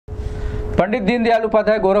पंडित दीनदयाल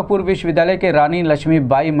उपाध्याय गोरखपुर विश्वविद्यालय के रानी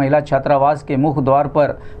लक्ष्मीबाई महिला छात्रावास के मुख्य द्वार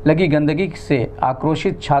पर लगी गंदगी से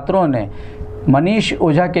आक्रोशित छात्रों ने मनीष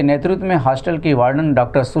ओझा के नेतृत्व में हॉस्टल की वार्डन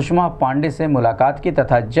डॉक्टर सुषमा पांडे से मुलाकात की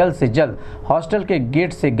तथा जल्द से जल्द हॉस्टल के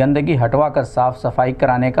गेट से गंदगी हटवाकर साफ सफाई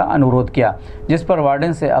कराने का अनुरोध किया, जिस पर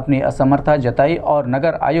वार्डन से अपनी असमर्थता जताई और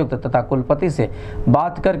नगर आयुक्त तथा कुलपति से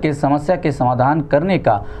बात करके समस्या के समाधान करने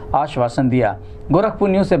का आश्वासन दिया। गोरखपुर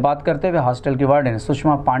न्यूज से बात करते हुए हॉस्टल की वार्डन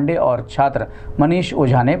सुषमा पांडे और छात्र मनीष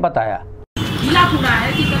ओझा ने बताया।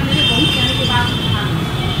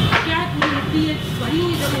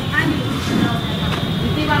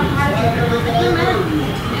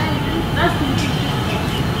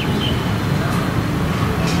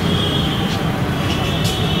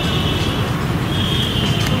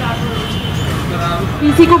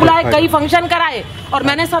 वीसी को बुलाए, कई फंक्शन कराए और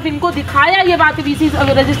मैंने सब इनको दिखाया ये बात वीसी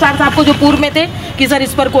रजिस्ट्रार साहब को जो पूर्व में थे कि सर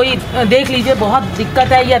इस पर कोई देख लीजिए, बहुत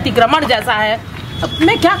दिक्कत है, ये अतिक्रमण जैसा है। अब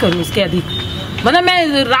मैं क्या करूं इसके अधिक, मतलब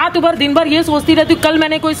मैं रात भर दिन भर ये सोचती रहती हूँ। कल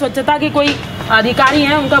मैंने कोई स्वच्छता के कोई अधिकारी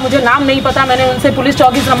हैं, उनका मुझे नाम नहीं पता, मैंने उनसे पुलिस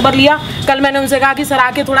चौकी से नंबर लिया। कल मैंने उनसे कहा कि सर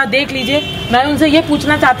आके थोड़ा देख लीजिए। मैं उनसे ये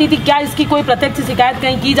पूछना चाहती थी क्या इसकी कोई प्रत्यक्ष शिकायत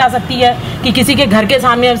कहीं की जा सकती है कि किसी के घर के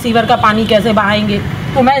सामने सीवर का पानी कैसे बहाएंगे,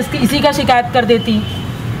 तो मैं इसी का शिकायत कर देती।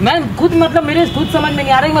 मैं खुद मतलब मेरे खुद समझ में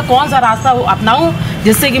नहीं आ रही मैं कौन सा रास्ता अपनाऊं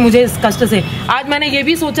जिससे कि मुझे इस कष्ट से। आज मैंने ये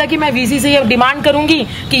भी सोचा कि मैं वीसी से ये डिमांड करूंगी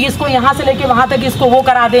कि इसको यहाँ से लेके वहाँ तक इसको वो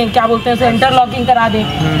करा दें, क्या बोलते हैं उसे, इंटरलॉकिंग करा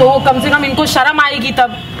दें, तो कम से कम इनको शर्म आएगी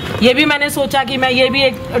तब। ये भी मैंने सोचा कि मैं ये भी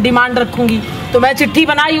एक डिमांड रखूंगी, तो मैं चिट्ठी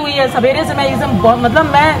बनाई हुई है सवेरे से। मैं एकदम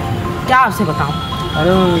मतलब मैं क्या आपसे बताऊं,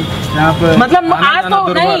 मतलब आज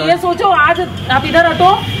तो नहीं, ये सोचो आज आप इधर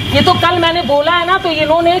हटो, ये तो कल मैंने बोला है ना, तो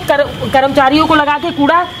इन्होंने कर्मचारियों को लगा के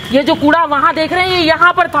कूड़ा, ये जो कूड़ा वहाँ देख रहे हैं ये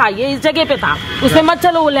यहाँ पर था, ये इस जगह पे था, उसमें मत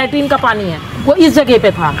चलो, वो लैट्रिन का पानी है, वो इस जगह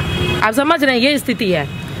पे था। आप समझ रहे हैं ये स्थिति है।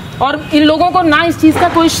 और इन लोगों को ना इस चीज का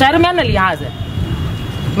कोई शर्म है ना लिहाज है।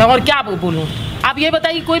 मैं और क्या बोलूँ, आप ये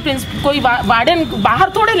बताइए कोई वार्डन बाहर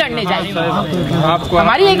थोड़े लड़ने जाएगा।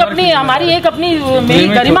 हमारी एक अपनी मेरी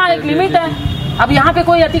गरिमा, एक लिमिट है। अब यहाँ पे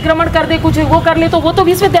कोई अतिक्रमण कर दे, कुछ वो कर ले, तो वो तो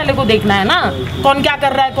विश्वविद्यालय को देखना है ना, कौन क्या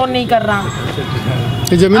कर रहा है कौन नहीं कर रहा।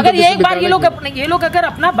 अगर ये एक बार ये लोग अगर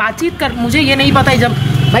अपना बातचीत कर, मुझे ये नहीं पता है, जब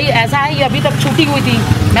भाई ऐसा है ये अभी तक छुट्टी हुई थी,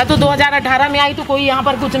 मैं तो 2018 में आई तो कोई यहाँ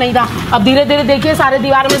पर कुछ नहीं था। अब धीरे धीरे देखिए सारे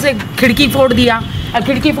दीवार में से खिड़की फोड़ दिया, अब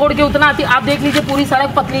खिड़की फोड़ के उतना आप देख लीजिए पूरी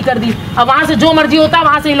सड़क पतली कर दी। अब वहाँ से जो मर्जी होता है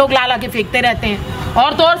वहाँ से ही लोग ला के फेंकते रहते हैं,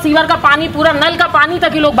 और तो और सीवर का पानी, पूरा नल का पानी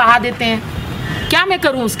तक ही लोग बहा देते हैं। क्या मैं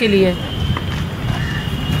करूँ उसके लिए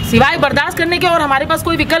सिवाय बर्दाश्त करने के, और हमारे पास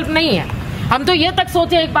कोई विकल्प नहीं है। हम तो ये तक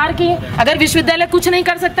सोचे एक बार कि अगर विश्वविद्यालय कुछ नहीं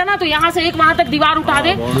कर सकता ना, तो यहाँ से एक वहां तक दीवार उठा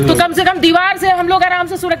दे, तो कम से कम दीवार से हम लोग आराम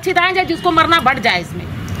से सुरक्षित आए जाए, जिसको मरना बढ़ जाए इसमें।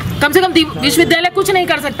 कम से कम विश्वविद्यालय कुछ नहीं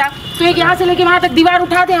कर सकता तो एक यहाँ से लेके वहां तक दीवार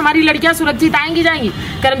उठा दे, हमारी लड़कियां सुरक्षित आएंगी जाएंगी,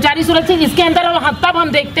 कर्मचारी सुरक्षित। इसके अंदर तब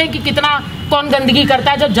हम देखते हैं कि कितना कौन गंदगी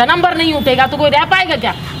करता है। जब जन्म भर नहीं उठेगा तो कोई रह पाएगा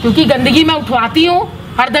क्या? क्योंकि गंदगी मैं उठवाती हूँ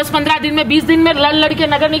हर 10-15 दिन में, 20 दिन में लड़ के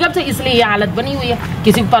नगर निगम से, इसलिए ये हालत बनी हुई है।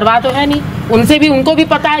 किसी को परवाह तो है नहीं, उनको भी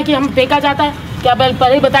पता है कि हम फेंका जाता है। क्या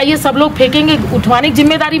पहले बताइए, सब लोग फेंकेंगे, उठवाने की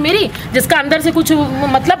जिम्मेदारी मेरी, जिसका अंदर से कुछ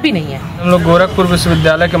मतलब भी नहीं है। हम लोग गोरखपुर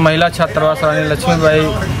विश्वविद्यालय के महिला छात्रावास रानी लक्ष्मीबाई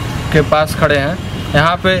के पास खड़े हैं।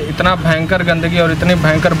 यहाँ पे इतना भयंकर गंदगी और इतनी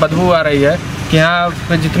भयंकर बदबू आ रही है कि यहाँ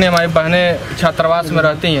पे जितनी हमारी बहनें छात्रावास में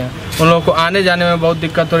रहती हैं उन लोगों को आने जाने में बहुत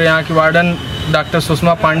दिक्कत हो रही है। यहाँ की वार्डन डॉक्टर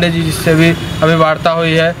सुषमा पांडे जी, जिससे भी अभी वार्ता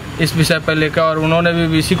हुई है इस विषय पर लेकर, और उन्होंने भी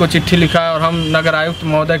वीसी को चिट्ठी लिखा है, और हम नगर आयुक्त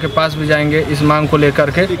महोदय के पास भी जाएंगे इस मांग को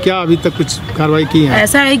लेकर के। क्या अभी तक कुछ कार्रवाई की है?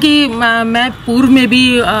 ऐसा है कि मैं पूर्व में भी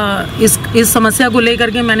इस समस्या को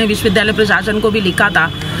लेकर के मैंने विश्वविद्यालय प्रशासन को भी लिखा था,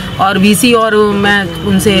 और वीसी और मैं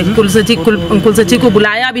उनसे कुल सचिव को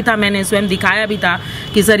बुलाया भी था, मैंने स्वयं दिखाया भी था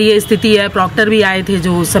कि सर ये स्थिति है। प्रॉक्टर भी आए थे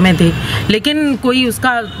जो उस समय थे, लेकिन कोई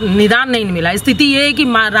उसका निदान नहीं मिला। स्थिति ये है कि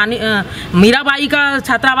मीराबाई का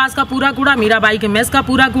छात्रावास का पूरा कूड़ा, मीराबाई के मेस का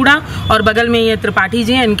पूरा कूड़ा, और बगल में ये त्रिपाठी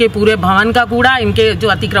जी हैं, इनके पूरे भवन का कूड़ा, इनके जो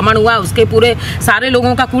अतिक्रमण हुआ उसके पूरे सारे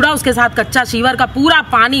लोगों का कूड़ा, उसके साथ कच्चा सीवर का पूरा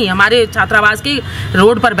पानी हमारे छात्रावास के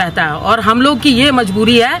रोड पर बहता है। और हम लोग की ये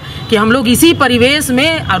मजबूरी है कि हम लोग इसी परिवेश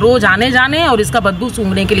में रोज आने जाने और इसका बदबू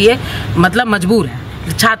सूंघने के लिए मतलब मजबूर है।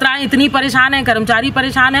 छात्राएं इतनी परेशान हैं, कर्मचारी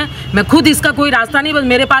परेशान हैं, मैं खुद इसका कोई रास्ता नहीं, बस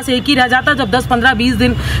मेरे पास एक ही रह जाता। जब 10-15-20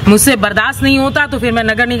 दिन मुझसे बर्दाश्त नहीं होता तो फिर मैं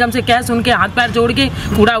नगर निगम से कह सुन के हाथ पैर जोड़ के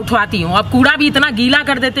कूड़ा उठवाती हूँ। अब कूड़ा भी इतना गीला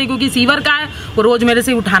कर देते हैं क्योंकि सीवर का है, वो रोज मेरे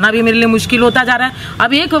से उठाना भी मेरे लिए मुश्किल होता जा रहा है।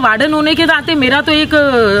 अब एक वार्डन होने के नाते मेरा तो एक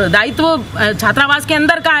दायित्व छात्रावास के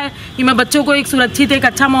अंदर का है कि मैं बच्चों को एक सुरक्षित, एक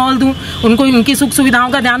अच्छा माहौल दूँ, उनको उनकी सुख सुविधाओं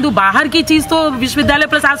का ध्यान दूँ। बाहर की चीज़ तो विश्वविद्यालय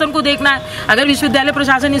प्रशासन को देखना है। अगर विश्वविद्यालय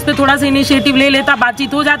प्रशासन इस पर थोड़ा सा इनिशिएटिव ले लेता, बातचीत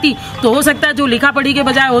बातचीत हो जाती तो हो सकता है जो लिखा पढ़ी के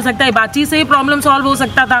बजाय हो सकता है बातचीत से ही प्रॉब्लम सॉल्व हो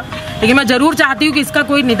सकता था। लेकिन मैं जरूर चाहती हूँ कि इसका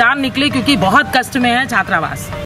कोई निदान निकले, क्योंकि बहुत कष्ट में है छात्रावास।